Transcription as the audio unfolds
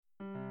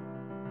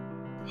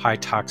high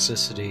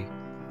toxicity,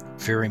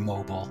 very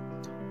mobile,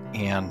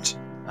 and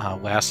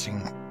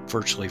lasting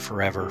virtually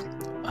forever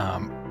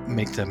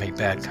make them a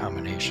bad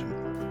combination.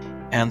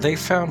 And they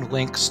found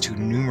links to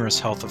numerous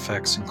health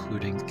effects,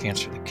 including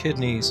cancer of the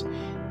kidneys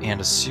and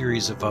a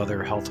series of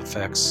other health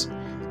effects.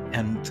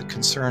 And the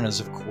concern is,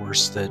 of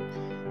course, that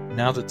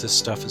now that this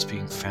stuff is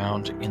being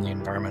found in the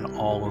environment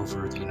all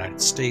over the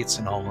United States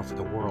and all over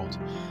the world,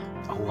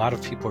 a lot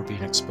of people are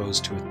being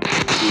exposed to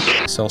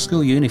it. So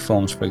school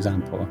uniforms, for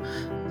example,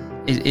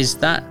 is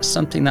that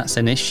something that's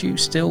an issue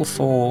still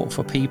for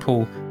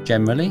people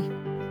generally?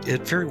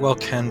 It very well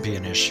can be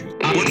an issue.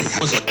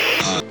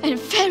 And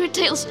fairy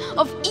tales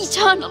of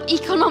eternal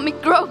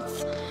economic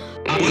growth.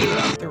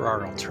 There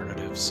are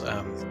alternatives.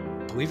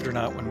 Believe it or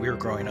not, when we were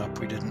growing up,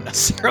 we didn't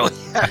necessarily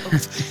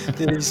have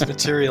these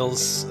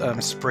materials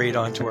sprayed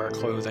onto our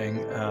clothing.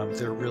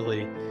 There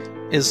really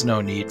is no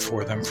need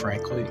for them,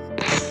 frankly.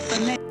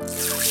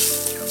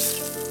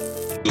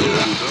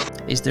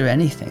 Is there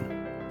anything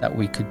that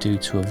we could do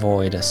to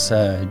avoid a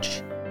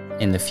surge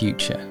in the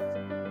future?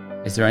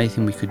 Is there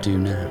anything we could do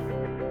now?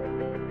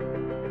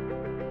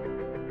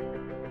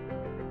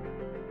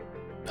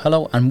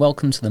 Hello and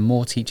welcome to the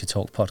More Teacher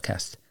Talk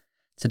podcast.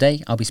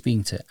 Today I'll be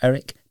speaking to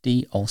Eric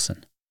D.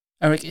 Olson.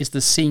 Eric is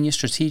the Senior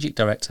Strategic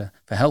Director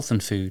for Health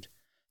and Food,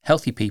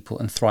 Healthy People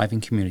and Thriving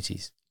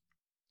Communities.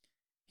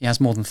 He has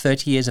more than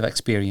 30 years of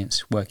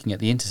experience working at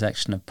the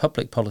intersection of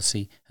public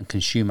policy and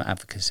consumer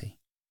advocacy.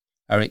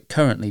 Eric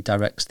currently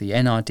directs the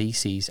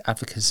NRDC's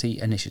advocacy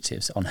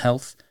initiatives on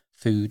health,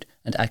 food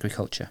and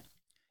agriculture,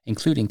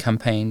 including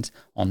campaigns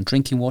on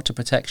drinking water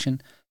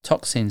protection,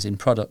 toxins in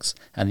products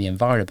and the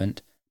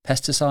environment,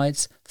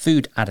 pesticides,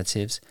 food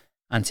additives,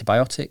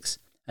 antibiotics,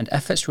 and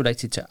efforts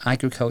related to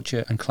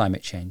agriculture and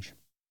climate change.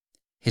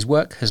 His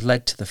work has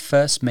led to the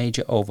first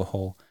major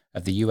overhaul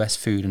of the US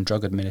Food and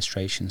Drug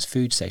Administration's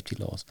food safety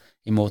laws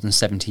in more than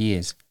 70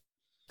 years,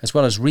 as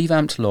well as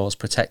revamped laws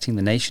protecting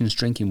the nation's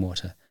drinking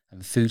water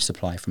and food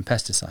supply from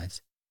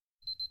pesticides.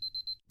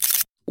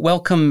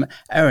 Welcome,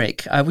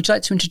 Eric. Would you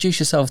like to introduce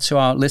yourself to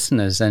our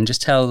listeners and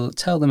just tell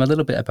them a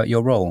little bit about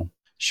your role?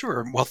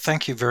 Sure. Well,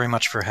 thank you very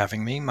much for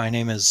having me. My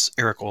name is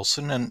Eric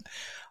Olson, and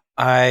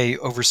I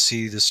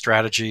oversee the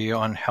strategy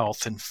on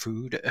health and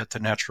food at the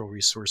Natural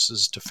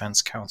Resources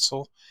Defense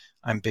Council.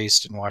 I'm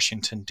based in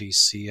Washington,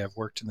 D.C. I've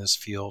worked in this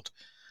field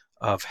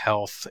of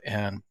health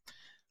and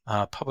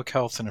public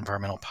health and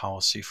environmental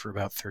policy for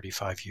about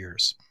 35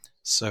 years.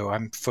 So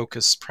I'm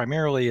focused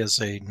primarily as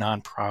a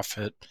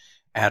nonprofit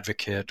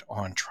advocate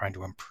on trying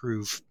to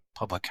improve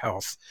public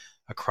health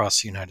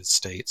across the United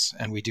States.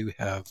 And we do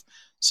have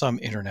some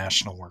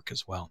international work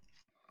as well.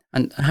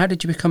 And how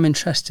did you become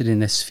interested in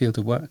this field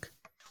of work?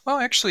 Well,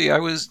 actually, I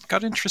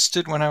got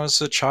interested when I was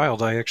a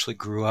child. I actually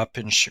grew up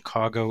in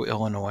Chicago,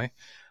 Illinois,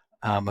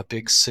 a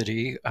big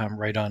city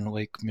right on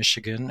Lake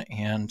Michigan.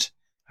 And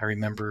I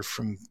remember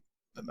from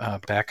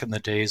back in the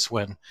days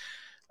when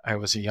I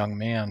was a young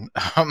man,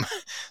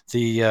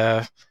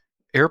 the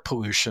air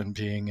pollution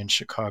being in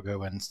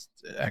Chicago and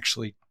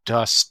actually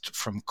dust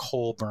from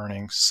coal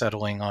burning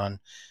settling on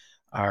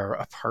our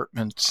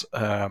apartment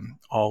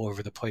all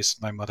over the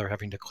place. My mother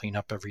having to clean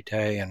up every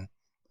day and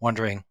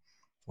wondering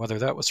whether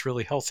that was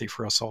really healthy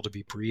for us all to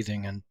be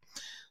breathing, and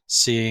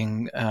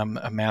seeing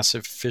a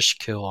massive fish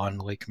kill on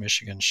Lake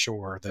Michigan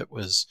shore that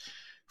was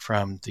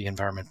from the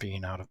environment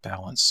being out of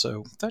balance.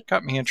 So that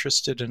got me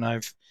interested, and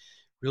I've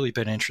really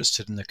been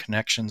interested in the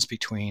connections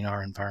between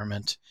our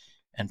environment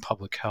and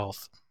public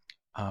health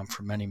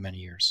for many, many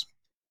years.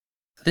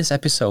 This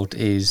episode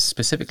is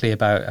specifically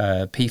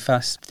about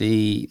PFAS.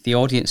 The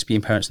audience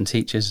being parents and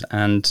teachers,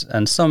 and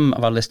some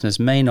of our listeners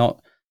may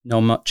not know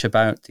much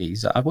about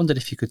these. I wondered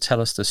if you could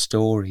tell us the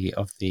story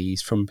of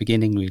these from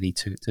beginning really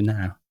to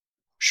now.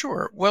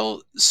 Sure.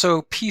 Well,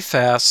 so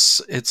PFAS,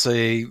 it's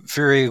a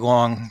very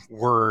long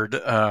word.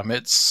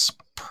 It's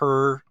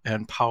per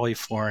and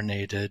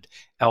polyfluorinated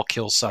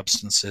alkyl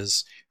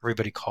substances.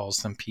 Everybody calls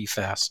them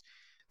PFAS.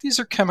 These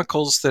are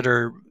chemicals that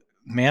are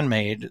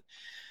man-made.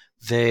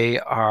 They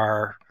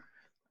are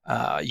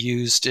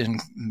used in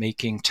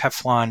making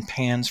Teflon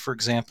pans, for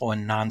example,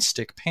 and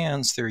nonstick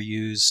pans. They're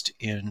used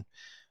in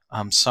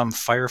some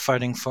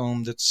firefighting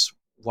foam that's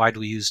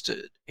widely used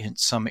in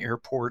some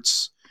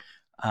airports.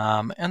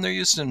 And they're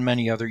used in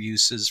many other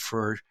uses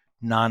for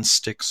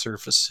non-stick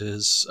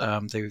surfaces.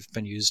 They've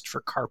been used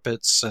for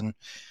carpets and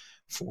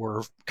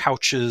for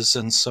couches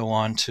and so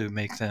on to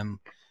make them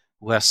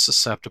less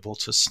susceptible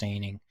to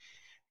staining.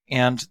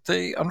 And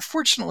they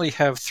unfortunately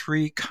have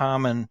three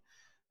common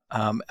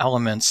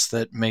elements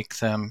that make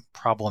them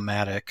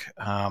problematic.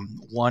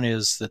 One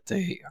is that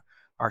they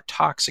are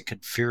toxic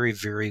at very,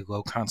 very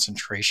low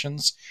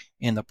concentrations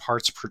in the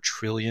parts per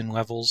trillion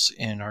levels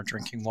in our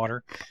drinking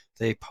water.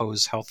 They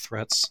pose health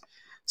threats.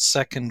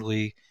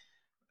 Secondly,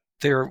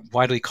 they're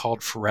widely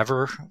called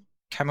forever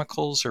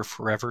chemicals or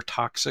forever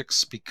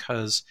toxics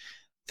because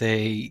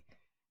they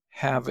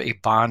have a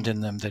bond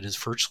in them that is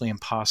virtually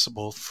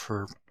impossible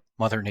for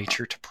Mother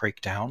Nature to break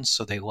down.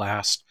 So they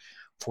last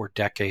for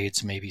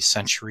decades, maybe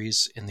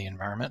centuries in the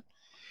environment.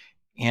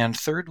 And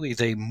thirdly,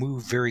 they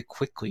move very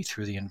quickly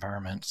through the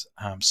environment.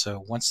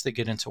 So once they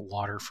get into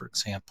water, for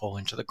example,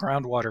 into the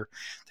groundwater,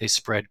 they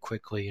spread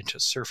quickly. Into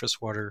surface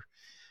water,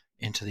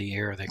 into the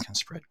air, they can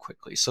spread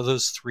quickly. So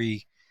those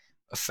three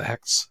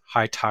effects,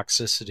 high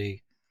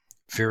toxicity,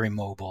 very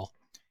mobile,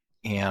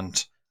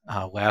 and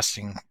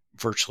lasting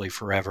virtually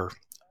forever,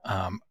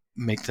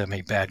 make them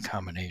a bad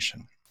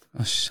combination.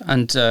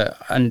 And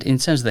in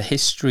terms of the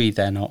history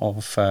then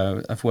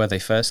of where they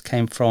first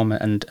came from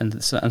and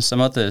some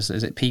others,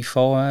 is it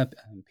P4,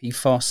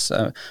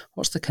 PFOS?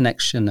 What's the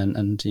connection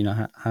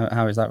and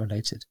how is that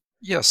related?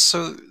 Yes,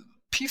 so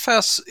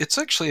PFAS, it's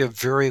actually a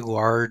very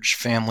large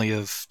family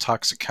of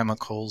toxic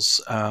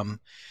chemicals.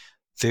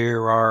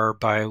 There are,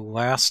 by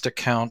last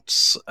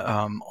accounts,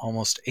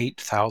 almost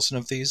 8,000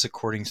 of these,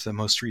 according to the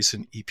most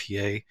recent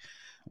EPA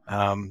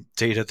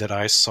data that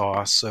I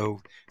saw. So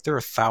there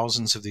are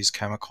thousands of these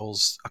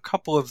chemicals. A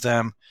couple of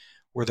them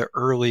were the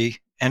early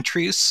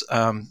entries,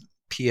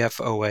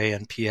 PFOA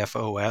and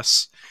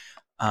PFOS,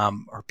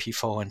 or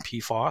PFO and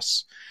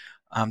PFOS.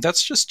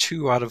 That's just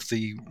two out of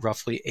the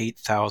roughly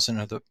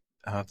 8,000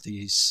 of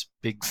these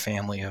big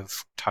family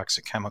of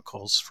toxic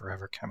chemicals,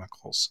 forever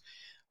chemicals.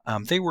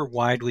 They were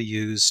widely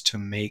used to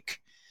make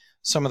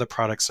some of the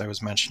products I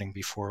was mentioning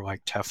before,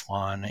 like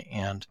Teflon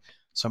and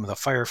some of the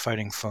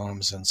firefighting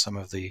foams and some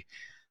of the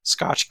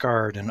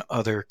Scotchgard and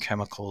other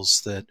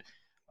chemicals that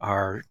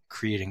are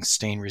creating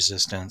stain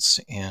resistance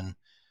in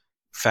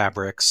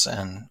fabrics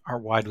and are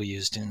widely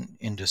used in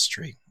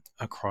industry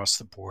across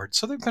the board.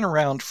 So they've been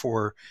around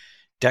for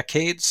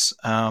decades.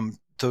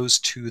 Those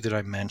two that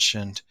I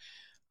mentioned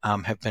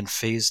have been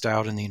phased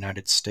out in the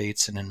United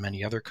States and in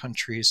many other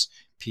countries.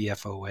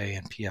 PFOA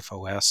and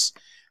PFOS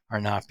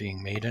are not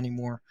being made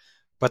anymore.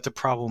 But the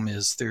problem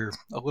is they're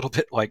a little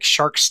bit like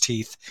shark's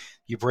teeth.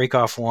 You break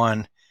off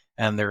one,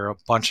 and there are a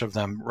bunch of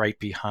them right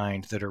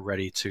behind that are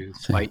ready to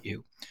bite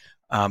you.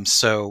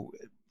 So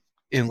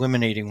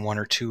eliminating one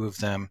or two of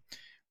them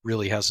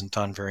really hasn't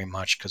done very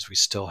much because we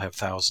still have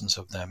thousands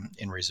of them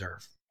in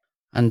reserve.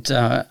 And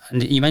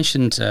you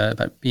mentioned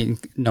about being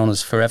known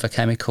as forever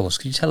chemicals.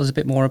 Could you tell us a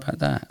bit more about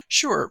that?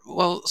 Sure.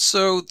 Well,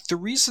 so the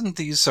reason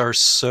these are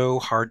so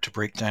hard to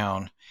break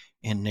down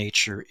in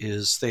nature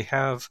is they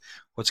have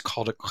what's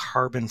called a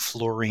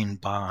carbon-fluorine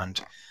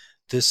bond.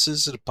 This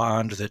is a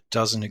bond that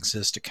doesn't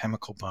exist, a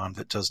chemical bond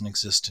that doesn't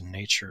exist in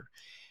nature.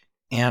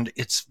 And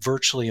it's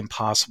virtually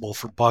impossible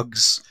for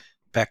bugs,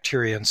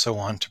 bacteria, and so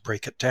on to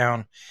break it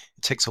down.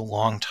 It takes a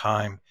long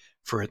time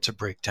for it to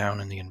break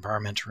down in the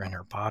environment or in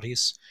our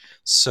bodies.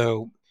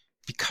 So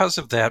because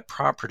of that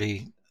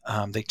property,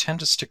 they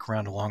tend to stick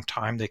around a long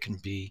time. They can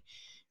be,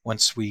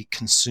 once we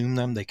consume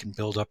them, they can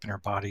build up in our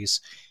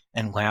bodies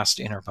and last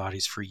in our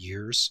bodies for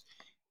years.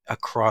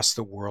 Across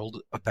the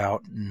world,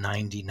 about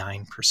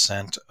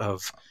 99%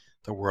 of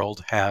the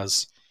world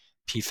has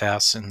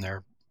PFAS in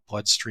their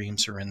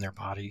bloodstreams or in their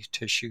body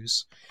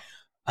tissues.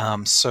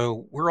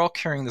 So we're all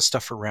carrying this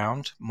stuff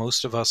around,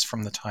 most of us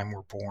from the time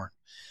we're born.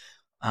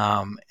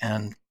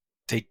 And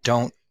they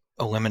don't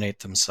eliminate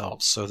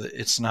themselves. So that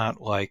it's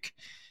not like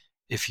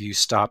if you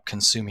stop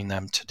consuming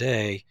them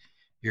today,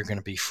 you're going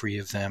to be free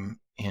of them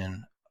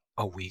in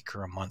a week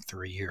or a month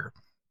or a year.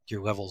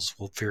 Your levels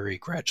will very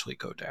gradually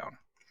go down,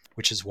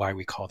 which is why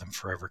we call them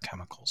forever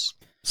chemicals.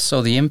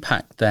 So the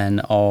impact then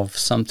of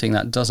something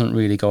that doesn't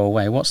really go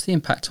away, what's the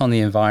impact on the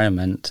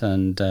environment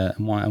and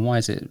why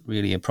is it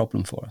really a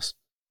problem for us?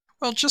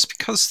 Well, just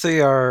because they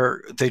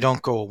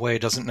don't go away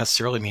doesn't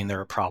necessarily mean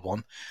they're a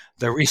problem.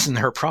 The reason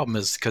they're a problem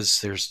is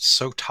because they're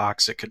so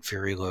toxic at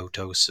very low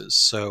doses.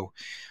 So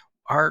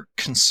our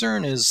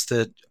concern is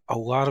that a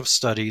lot of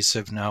studies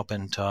have now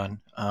been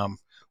done.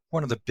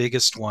 One of the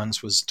biggest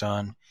ones was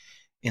done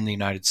in the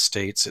United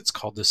States. It's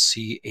called the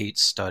C8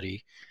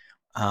 study.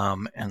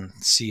 And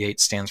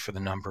C8 stands for the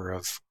number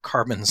of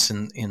carbons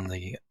in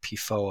the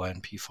PFOA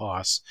and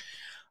PFOS.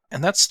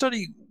 And that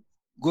study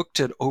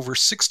looked at over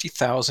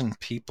 60,000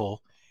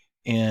 people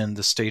in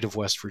the state of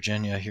West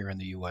Virginia here in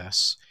the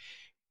U.S.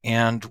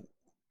 And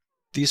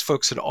these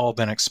folks had all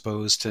been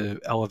exposed to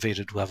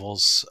elevated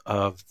levels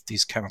of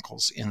these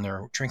chemicals in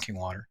their drinking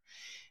water.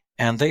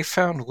 And they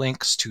found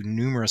links to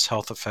numerous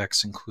health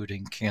effects,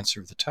 including cancer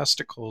of the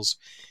testicles,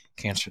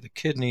 cancer of the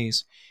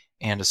kidneys,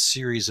 and a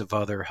series of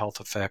other health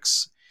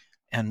effects.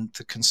 And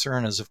the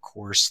concern is, of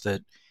course,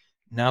 that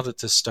now that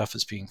this stuff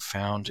is being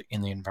found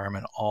in the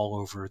environment all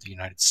over the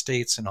United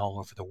States and all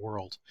over the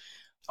world,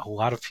 a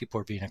lot of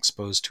people are being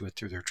exposed to it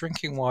through their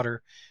drinking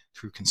water,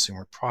 through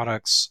consumer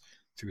products,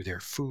 through their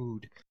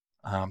food,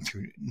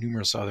 through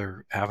numerous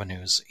other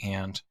avenues.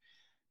 And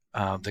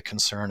the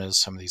concern is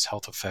some of these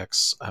health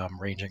effects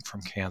ranging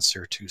from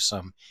cancer to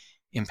some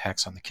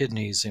impacts on the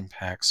kidneys,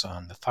 impacts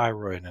on the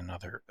thyroid, and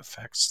other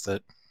effects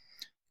that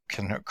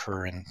can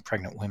occur in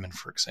pregnant women,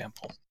 for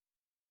example.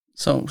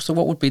 So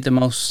what would be the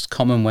most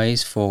common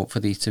ways for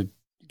these to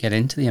get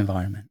into the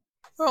environment?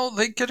 Well,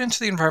 they get into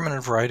the environment in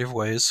a variety of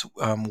ways.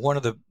 One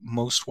of the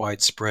most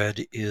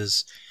widespread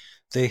is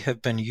they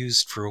have been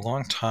used for a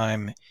long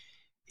time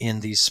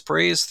in these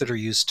sprays that are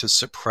used to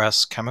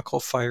suppress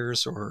chemical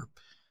fires or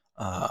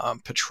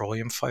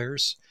petroleum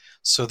fires.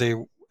 So they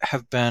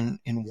have been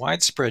in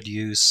widespread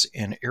use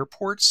in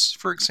airports,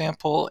 for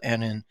example,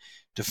 and in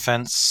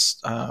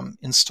defense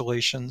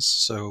installations.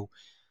 So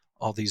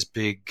all these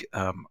big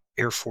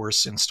Air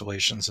Force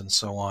installations and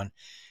so on.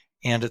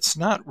 And it's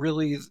not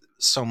really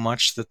so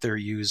much that they're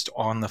used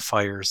on the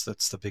fires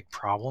that's the big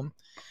problem.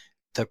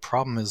 The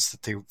problem is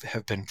that they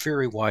have been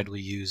very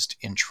widely used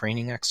in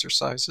training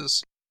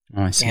exercises.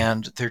 Oh, I see.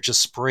 And they're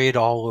just sprayed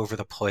all over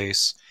the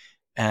place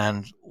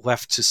and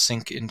left to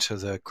sink into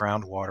the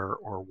groundwater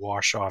or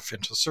wash off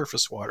into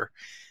surface water.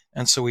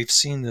 And so we've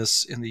seen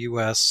this in the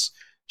US.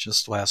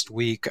 Just last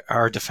week,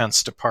 our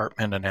Defense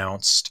Department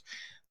announced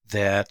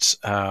that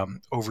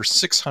over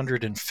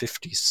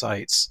 650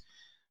 sites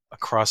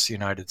across the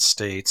United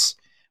States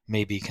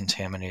may be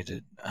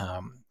contaminated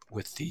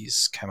with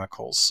these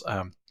chemicals,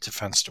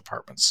 Defense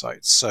Department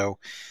sites. So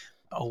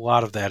a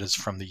lot of that is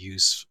from the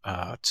use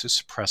to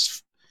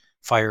suppress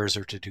fires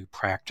or to do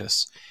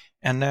practice.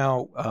 And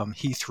now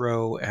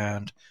Heathrow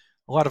and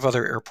a lot of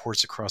other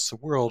airports across the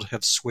world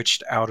have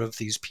switched out of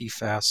these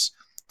PFAS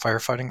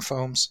firefighting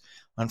foams.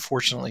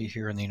 Unfortunately,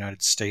 here in the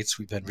United States,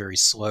 we've been very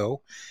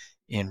slow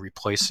in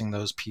replacing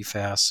those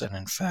PFAS. And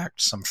in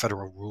fact, some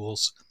federal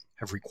rules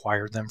have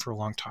required them for a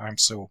long time.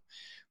 So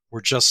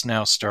we're just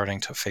now starting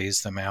to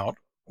phase them out,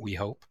 we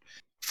hope,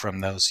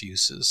 from those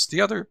uses. The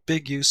other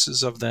big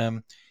uses of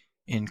them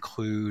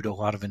include a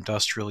lot of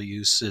industrial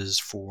uses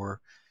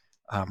for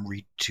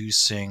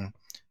reducing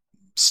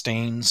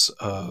stains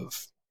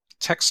of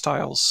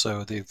textiles.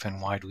 So they've been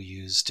widely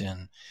used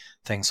in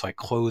things like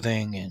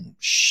clothing and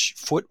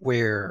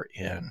footwear,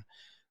 in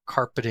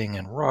carpeting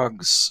and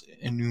rugs,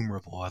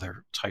 innumerable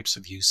other types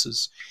of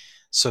uses.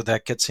 So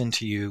that gets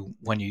into you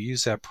when you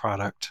use that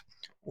product,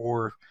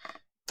 or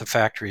the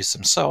factories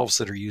themselves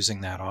that are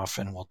using that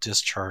often will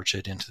discharge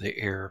it into the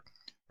air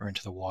or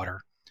into the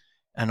water.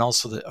 And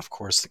also, of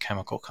course, the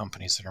chemical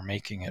companies that are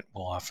making it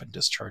will often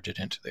discharge it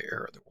into the air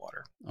or the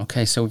water.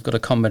 Okay, so we've got a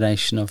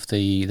combination of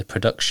the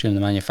production,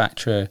 the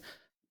manufacture,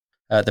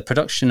 the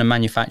production and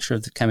manufacture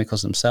of the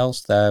chemicals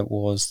themselves. There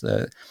was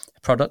the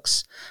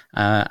products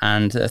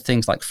and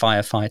things like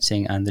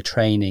firefighting and the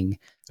training.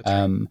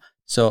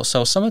 So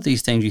some of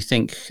these things you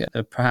think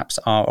perhaps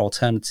are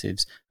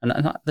alternatives,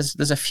 and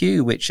there's a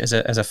few which, as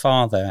a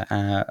father,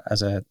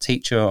 as a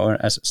teacher, or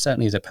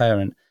certainly as a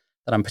parent,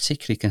 that I'm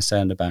particularly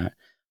concerned about,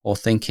 or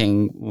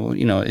thinking,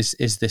 well,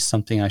 is this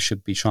something I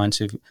should be trying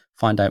to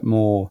find out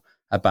more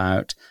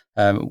about?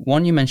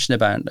 One you mentioned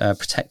about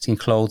protecting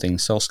clothing,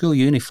 so school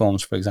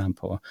uniforms, for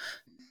example.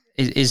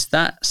 Is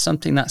that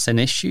something that's an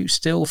issue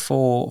still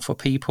for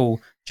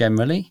people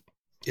generally?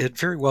 It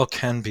very well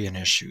can be an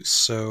issue.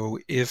 So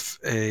if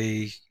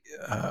a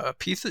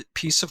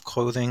piece of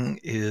clothing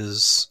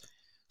is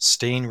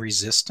stain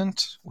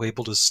resistant,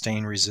 labeled as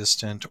stain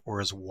resistant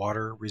or as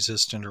water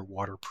resistant or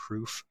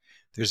waterproof,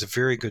 there's a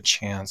very good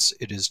chance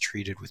it is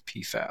treated with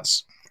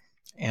PFAS.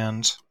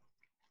 And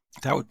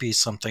that would be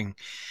something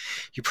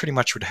you pretty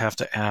much would have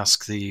to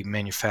ask the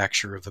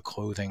manufacturer of the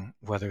clothing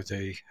whether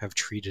they have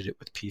treated it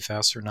with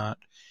PFAS or not.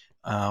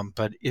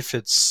 But if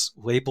it's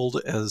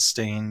labeled as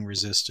stain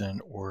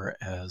resistant or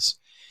as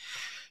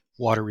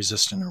water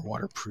resistant or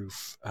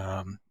waterproof,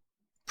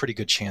 pretty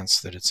good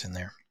chance that it's in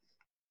there.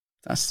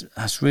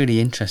 That's really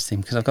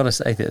interesting, because I've got to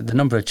say that the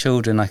number of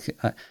children I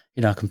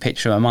can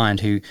picture in my mind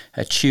who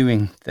are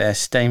chewing their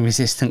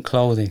stain-resistant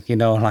clothing,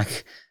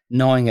 like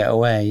gnawing it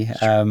away.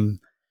 I'm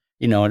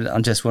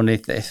just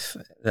wondering if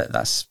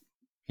that's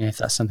if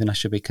that's something I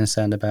should be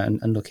concerned about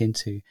and look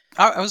into.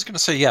 I was going to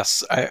say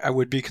yes, I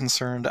would be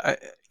concerned. I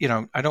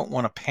don't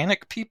want to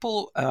panic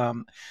people.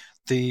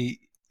 The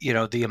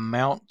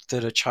amount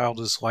that a child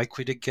is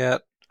likely to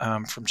get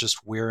from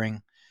just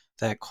wearing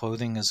that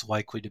clothing is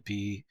likely to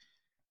be,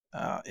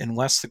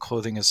 unless the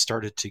clothing has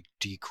started to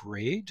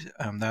degrade,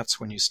 that's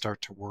when you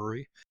start to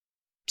worry.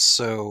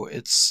 So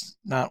it's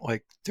not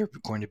like they're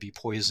going to be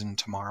poisoned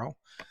tomorrow.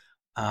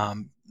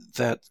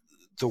 That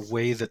the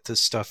way that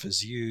this stuff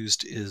is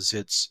used is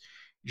it's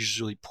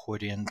usually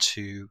put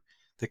into,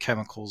 the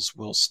chemicals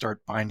will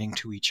start binding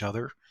to each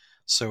other.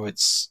 So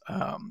it's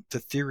the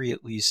theory,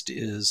 at least,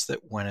 is that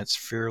when it's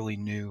fairly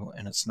new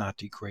and it's not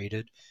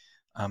degraded,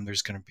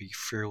 there's going to be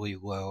fairly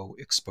low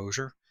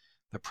exposure.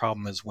 The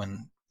problem is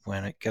when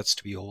it gets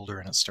to be older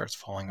and it starts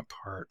falling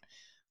apart,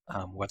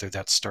 whether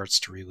that starts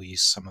to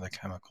release some of the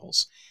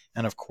chemicals.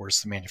 And of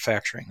course, the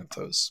manufacturing of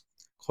those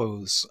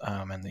clothes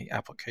and the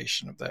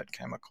application of that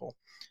chemical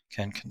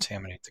can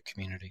contaminate the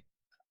community.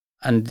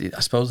 And I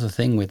suppose the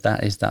thing with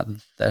that is that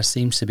there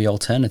seems to be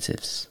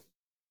alternatives.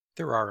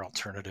 There are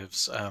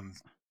alternatives.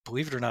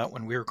 Believe it or not,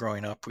 when we were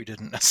growing up, we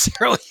didn't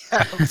necessarily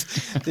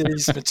have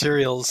these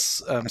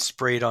materials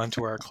sprayed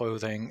onto our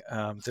clothing.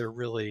 There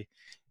really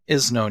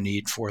is no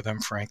need for them,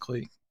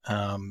 frankly.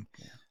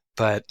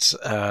 But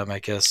I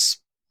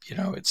guess,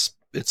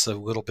 it's a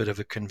little bit of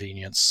a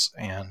convenience,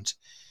 and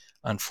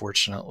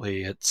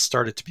unfortunately, it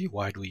started to be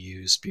widely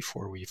used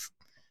before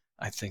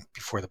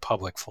the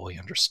public fully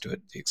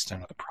understood the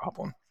extent of the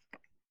problem.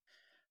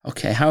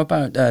 Okay, how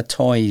about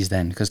toys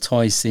then? Because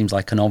toys seems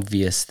like an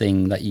obvious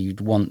thing that you'd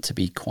want to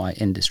be quite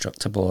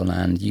indestructible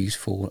and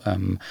useful.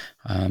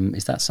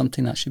 Is that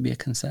something that should be a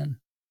concern?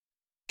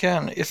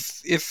 Again,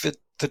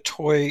 the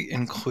toy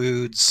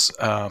includes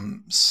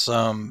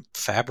some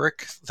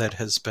fabric that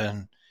has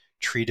been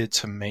treated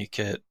to make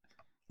it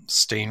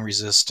stain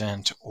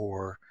resistant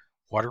or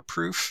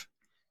waterproof,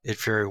 it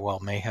very well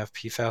may have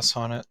PFAS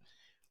on it.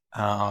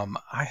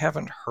 I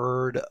haven't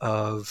heard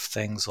of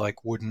things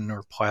like wooden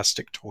or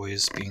plastic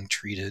toys being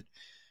treated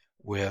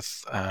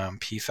with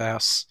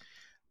PFAS,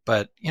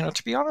 but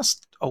to be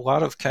honest, a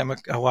lot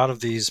of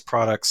these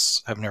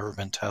products have never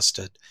been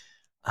tested.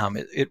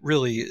 It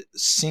really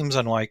seems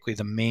unlikely.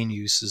 The main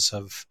uses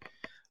of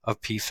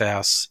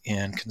PFAS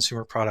in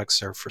consumer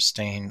products are for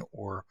stain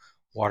or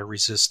water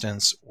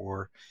resistance,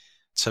 or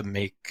to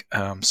make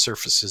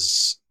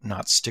surfaces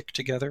not stick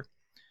together.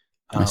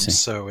 I see.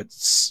 So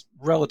it's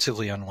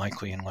relatively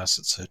unlikely unless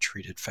it's a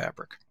treated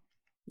fabric.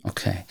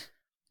 Okay.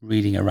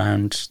 Reading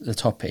around the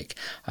topic,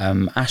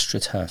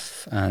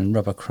 AstroTurf and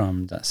Rubber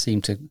Crumb, that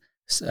seem to,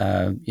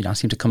 I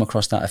seem to come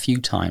across that a few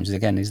times.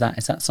 Again, is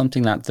that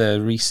something that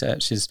the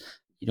research is,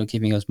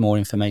 giving us more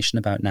information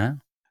about now?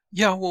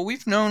 Yeah, well,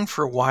 we've known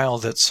for a while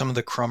that some of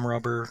the crumb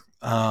rubber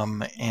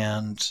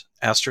and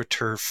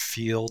AstroTurf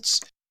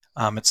fields,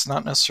 it's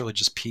not necessarily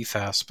just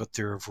PFAS, but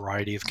there are a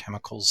variety of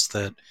chemicals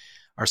that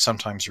are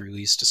sometimes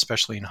released,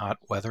 especially in hot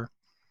weather,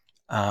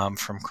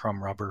 from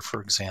crumb rubber,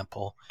 for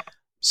example.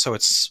 So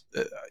it's,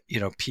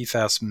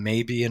 PFAS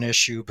may be an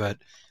issue, but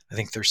I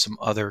think there's some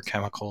other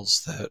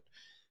chemicals that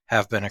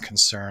have been a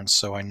concern.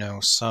 So I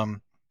know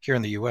here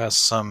in the US,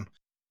 some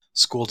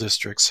school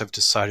districts have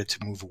decided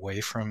to move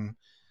away from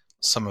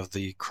some of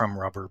the crumb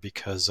rubber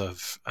because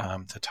of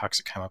the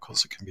toxic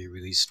chemicals that can be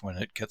released when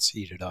it gets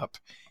heated up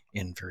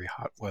in very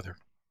hot weather.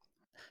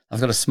 I've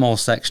got a small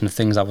section of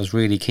things I was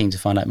really keen to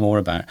find out more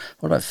about.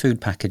 What about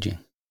food packaging?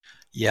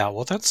 Yeah,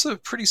 well, that's a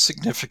pretty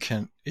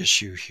significant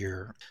issue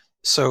here.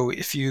 So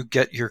if you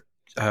get your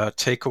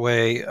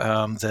takeaway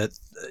that,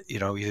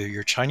 either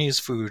your Chinese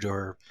food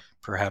or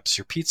perhaps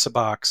your pizza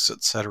box,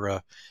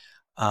 etc.,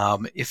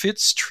 if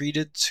it's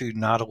treated to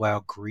not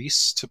allow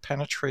grease to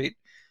penetrate,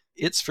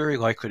 it's very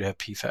likely to have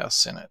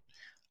PFAS in it.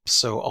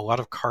 So a lot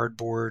of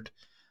cardboard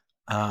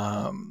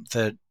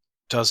that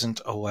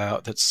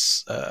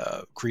that's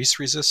grease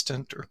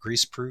resistant or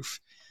grease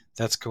proof,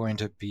 that's going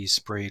to be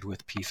sprayed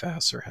with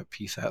PFAS or have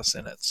PFAS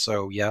in it.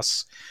 So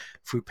yes,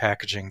 food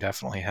packaging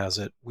definitely has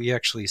it. We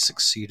actually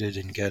succeeded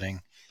in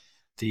getting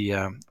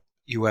the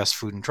U.S.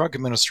 Food and Drug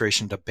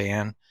Administration to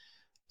ban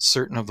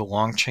certain of the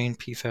long chain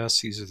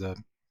PFAS. These are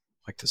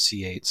like the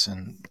C8s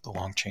and the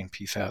long chain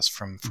PFAS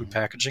from food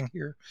packaging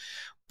here.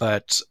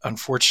 But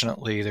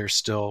unfortunately, there's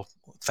still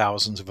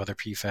thousands of other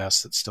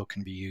PFAS that still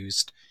can be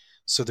used.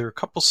 So there are a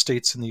couple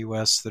states in the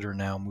U.S. that are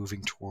now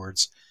moving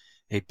towards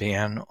a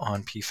ban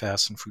on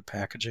PFAS in food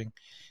packaging.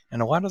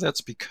 And a lot of that's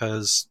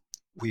because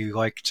we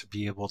like to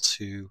be able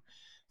to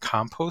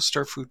compost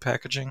our food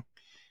packaging.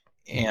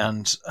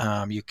 And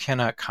you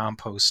cannot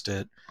compost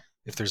it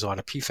if there's a lot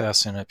of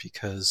PFAS in it,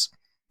 because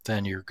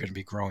then you're going to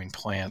be growing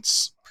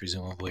plants,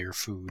 presumably, or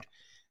food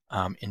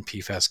in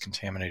PFAS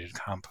contaminated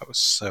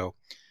compost. So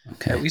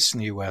at least in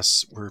the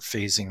US, we're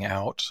phasing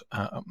out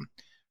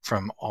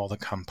from all the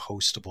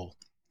compostable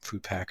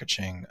food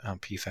packaging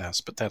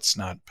PFAS, but that's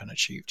not been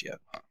achieved yet.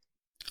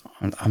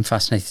 I'm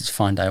fascinated to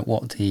find out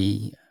what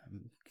the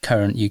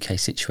current UK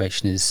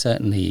situation is,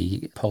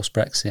 certainly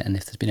post-Brexit, and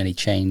if there's been any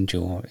change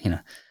or,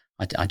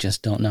 I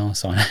just don't know.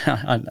 So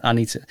I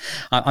need to,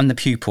 I'm the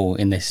pupil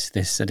in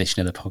this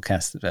edition of the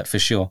podcast, for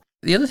sure.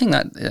 The other thing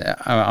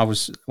that I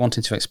was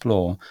wanting to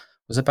explore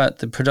was about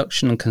the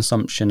production and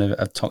consumption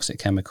of toxic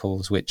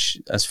chemicals, which,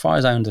 as far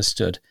as I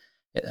understood,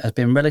 it has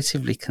been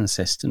relatively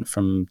consistent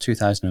from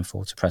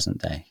 2004 to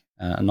present day.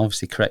 And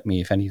obviously, correct me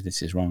if any of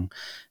this is wrong.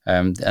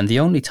 And the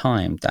only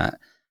time that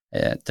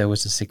there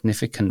was a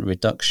significant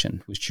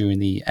reduction was during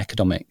the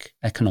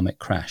economic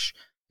crash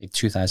in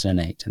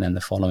 2008, and then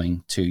the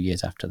following 2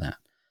 years after that,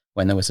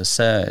 when there was a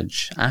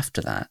surge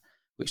after that,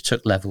 which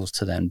took levels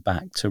to then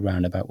back to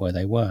round about where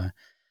they were.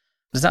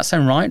 Does that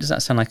sound right? Does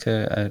that sound like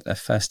a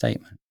fair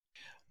statement?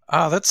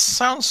 That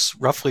sounds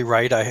roughly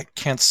right. I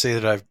can't say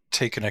that I've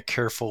taken a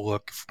careful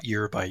look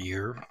year by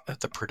year at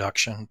the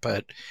production,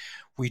 but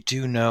we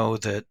do know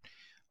that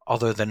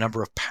although the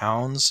number of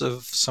pounds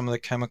of some of the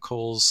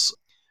chemicals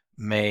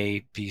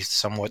may be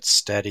somewhat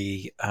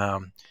steady,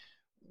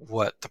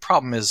 what the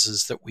problem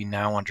is that we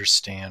now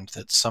understand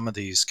that some of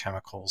these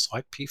chemicals,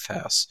 like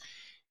PFAS,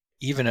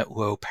 even at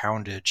low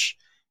poundage,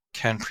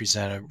 can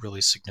present a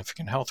really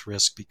significant health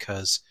risk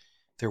because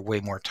they're way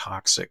more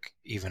toxic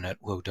even at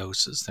low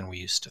doses than we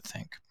used to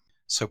think.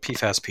 So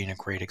PFAS being a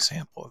great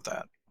example of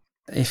that.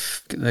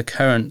 If the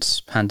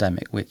current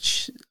pandemic,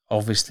 which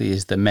obviously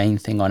is the main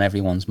thing on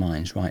everyone's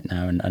minds right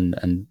now,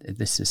 and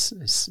this is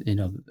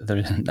there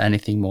isn't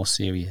anything more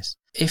serious.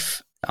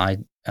 If I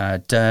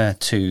dare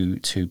to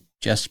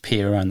just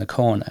peer around the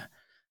corner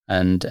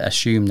and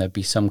assume there'd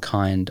be some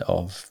kind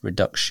of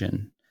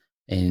reduction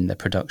in the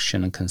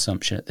production and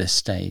consumption at this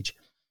stage,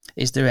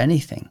 is there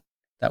anything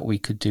that we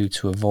could do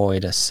to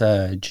avoid a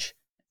surge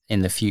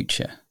in the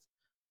future?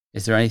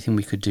 Is there anything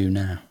we could do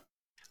now?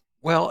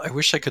 Well, I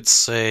wish I could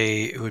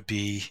say it would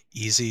be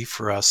easy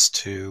for us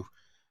to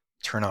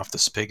turn off the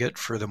spigot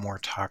for the more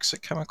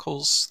toxic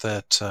chemicals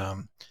that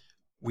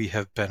we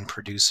have been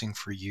producing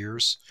for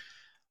years.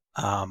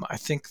 I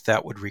think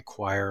that would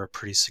require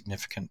pretty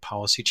significant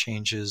policy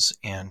changes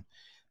and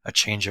a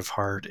change of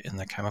heart in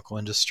the chemical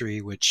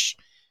industry, which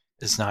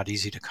is not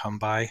easy to come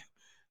by.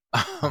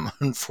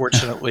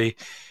 Unfortunately,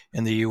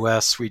 in the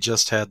U.S., we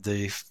just had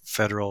the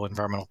Federal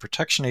Environmental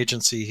Protection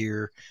Agency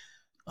here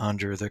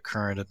under the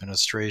current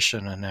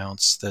administration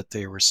announce that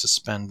they were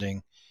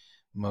suspending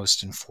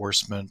most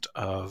enforcement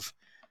of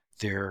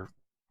their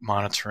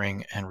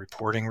monitoring and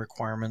reporting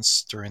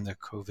requirements during the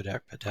COVID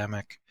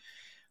epidemic.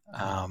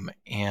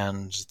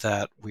 And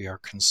that we are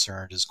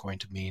concerned is going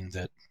to mean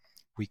that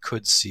we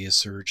could see a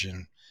surge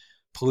in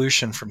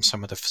pollution from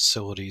some of the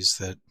facilities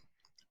that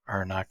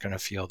are not going to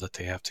feel that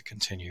they have to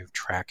continue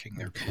tracking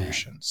their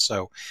pollution.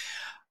 So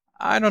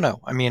I don't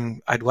know. I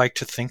mean, I'd like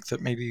to think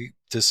that maybe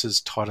this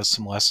has taught us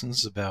some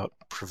lessons about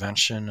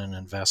prevention and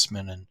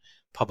investment in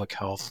public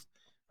health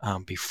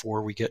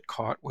before we get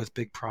caught with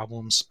big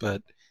problems,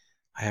 but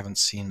I haven't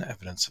seen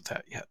evidence of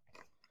that yet.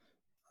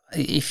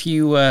 If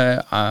you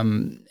were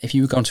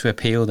going to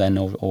appeal then,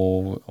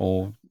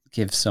 or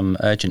give some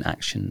urgent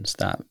actions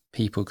that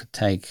people could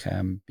take,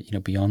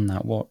 beyond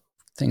that, what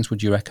things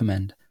would you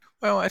recommend?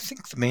 Well, I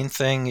think the main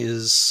thing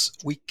is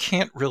we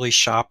can't really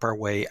shop our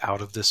way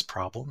out of this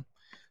problem.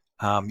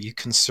 You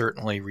can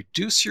certainly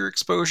reduce your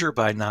exposure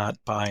by not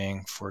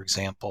buying, for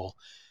example,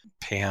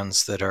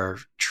 pans that are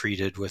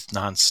treated with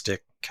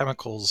nonstick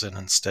chemicals and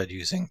instead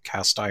using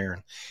cast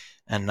iron,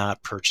 and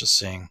not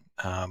purchasing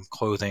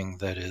clothing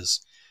that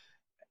is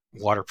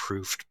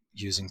waterproofed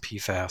using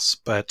PFAS.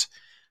 But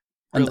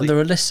really, and there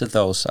are lists of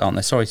those, aren't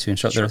there? Sorry to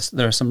interrupt. Sure.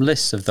 There are some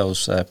lists of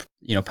those,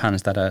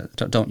 pans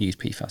that don't use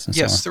PFAS. And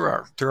yes, so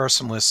on. there are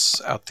some lists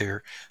out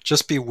there.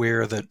 Just be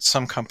aware that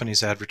some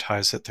companies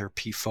advertise that they're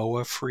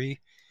PFOA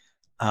free,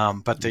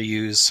 but they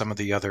use some of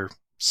the other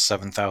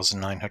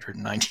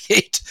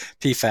 7,998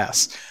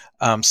 PFAS.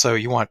 So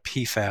you want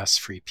PFAS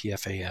free,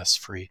 PFAS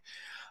free.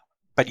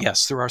 But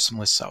yes, there are some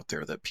lists out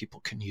there that people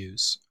can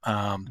use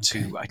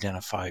to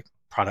identify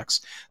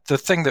products. The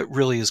thing that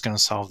really is going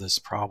to solve this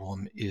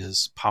problem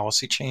is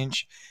policy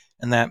change.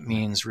 And that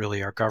means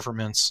really our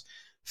governments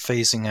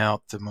phasing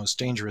out the most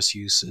dangerous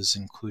uses,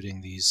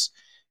 including these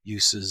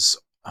uses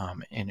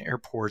in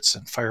airports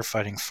and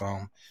firefighting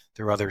foam.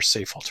 There are other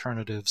safe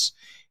alternatives,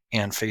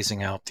 and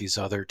phasing out these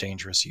other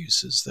dangerous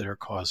uses that are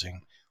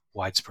causing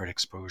widespread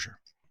exposure.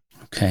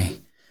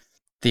 Okay.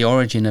 The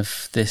origin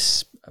of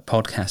this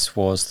podcast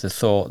was the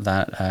thought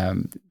that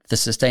the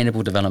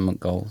Sustainable Development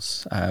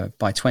Goals,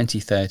 by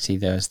 2030,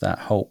 there's that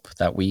hope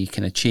that we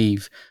can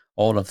achieve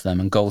all of them.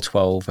 And Goal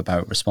 12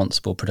 about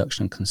responsible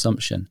production and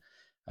consumption.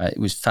 It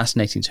was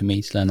fascinating to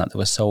me to learn that there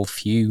were so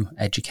few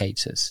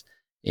educators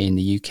in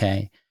the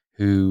UK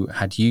who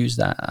had used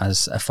that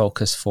as a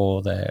focus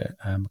for their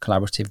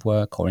collaborative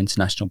work or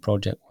international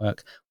project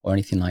work or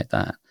anything like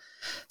that.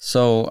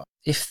 So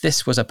if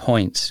this was a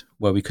point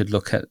where we could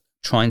look at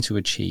trying to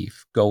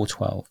achieve Goal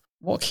 12,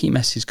 what key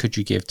message could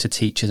you give to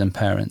teachers and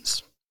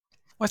parents?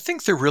 Well, I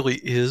think there really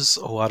is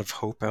a lot of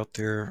hope out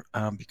there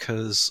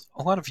because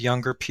a lot of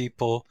younger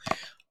people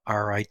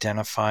are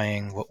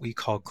identifying what we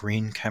call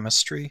green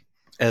chemistry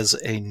as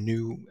a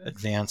new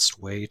advanced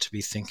way to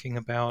be thinking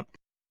about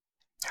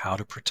how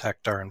to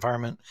protect our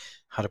environment,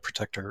 how to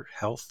protect our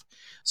health.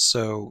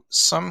 So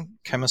some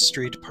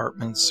chemistry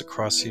departments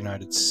across the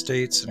United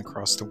States and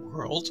across the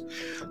world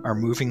are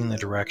moving in the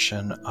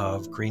direction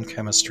of green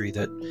chemistry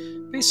that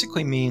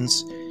basically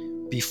means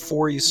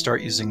before you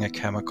start using a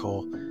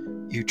chemical,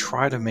 you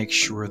try to make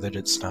sure that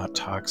it's not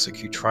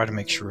toxic. You try to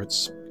make sure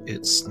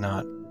it's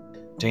not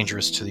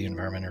dangerous to the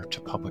environment or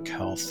to public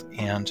health.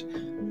 And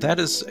that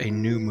is a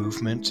new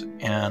movement.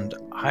 And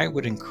I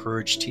would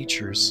encourage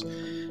teachers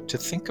to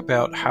think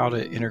about how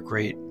to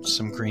integrate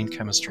some green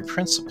chemistry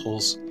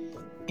principles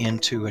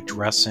into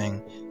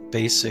addressing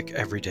basic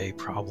everyday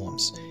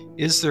problems.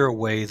 Is there a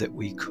way that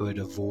we could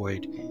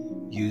avoid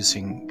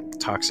using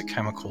toxic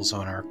chemicals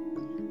on our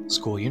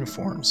school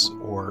uniforms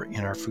or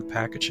in our food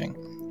packaging?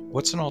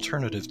 What's an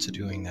alternative to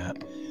doing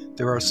that?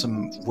 There are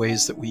some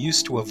ways that we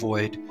used to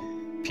avoid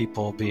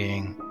people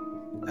being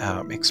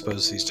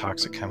exposed to these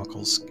toxic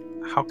chemicals.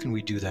 How can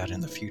we do that in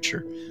the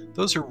future?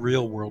 Those are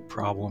real world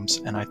problems,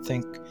 and I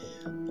think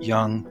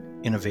young,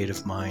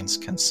 innovative minds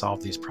can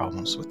solve these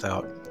problems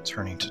without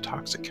turning to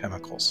toxic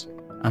chemicals.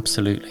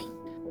 Absolutely.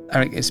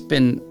 Eric, it's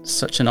been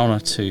such an honor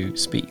to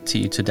speak to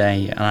you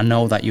today, and I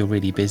know that you're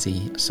really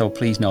busy, so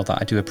please know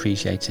that I do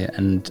appreciate it.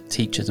 And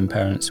teachers and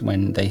parents,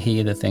 when they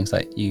hear the things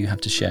that you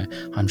have to share,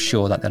 I'm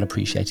sure that they'll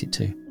appreciate it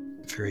too.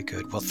 Very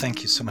good. Well,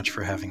 thank you so much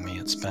for having me.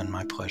 It's been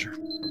my pleasure.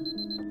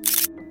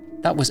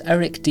 That was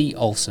Eric D.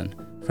 Olson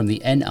from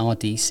the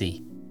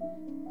NRDC.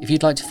 If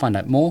you'd like to find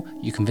out more,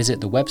 you can visit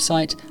the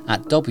website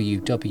at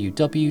www.nrdc.org.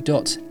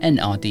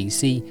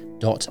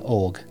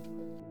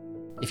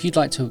 If you'd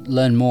like to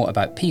learn more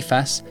about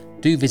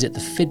PFAS, do visit the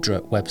FIDRA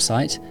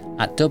website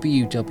at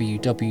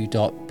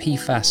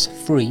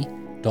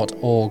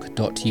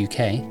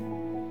www.pfasfree.org.uk.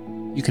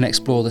 You can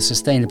explore the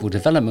Sustainable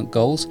Development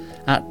Goals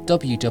at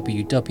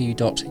www.un.org.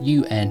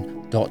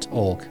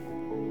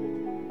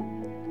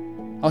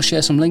 I'll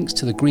share some links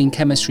to the green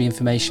chemistry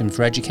information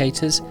for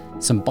educators,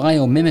 some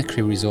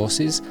biomimicry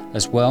resources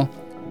as well.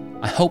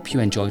 I hope you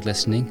enjoyed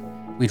listening.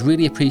 We'd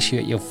really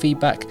appreciate your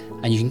feedback,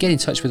 and you can get in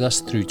touch with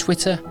us through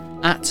Twitter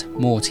at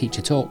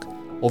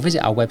MoreTeacherTalk or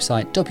visit our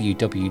website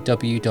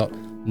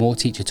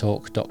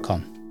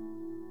www.moreteachertalk.com.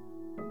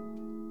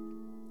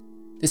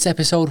 This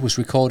episode was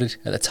recorded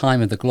at the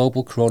time of the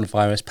global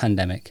coronavirus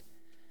pandemic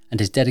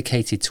and is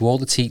dedicated to all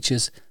the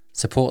teachers,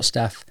 support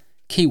staff,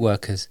 key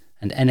workers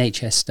and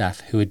NHS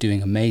staff who are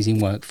doing amazing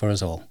work for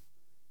us all.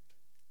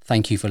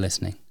 Thank you for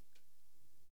listening.